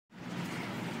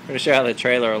going to show how the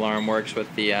trailer alarm works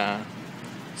with the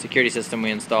security system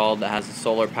we installed that has a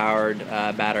solar-powered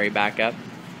battery backup.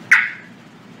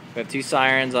 We have two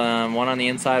sirens, one on the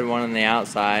inside, one on the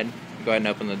outside. Go ahead and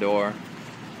open the door.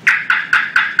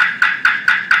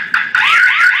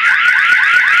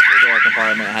 The door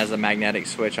compartment has a magnetic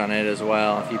switch on it as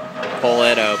well. If you pull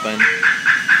it open,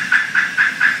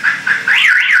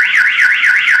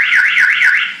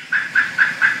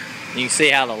 you can see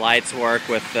how the lights work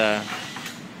with the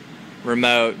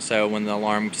remote. So when the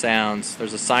alarm sounds,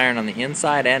 there's a siren on the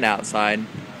inside and outside,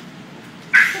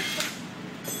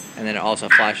 and then it also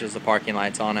flashes the parking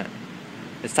lights on it.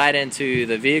 It's tied into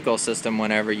the vehicle system.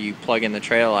 Whenever you plug in the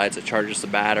trail lights, it charges the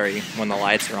battery when the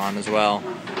lights are on as well.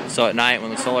 So at night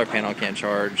when the solar panel can't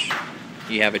charge,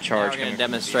 you have a charge. Now we're going to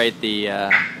demonstrate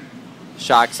the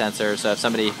shock sensor, so if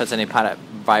somebody puts any kind of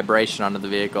vibration onto the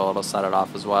vehicle, it'll set it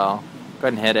off as well. Go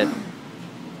ahead and hit it.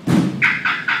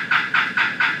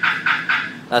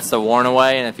 That's the warn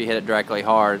away, and if you hit it directly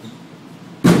hard,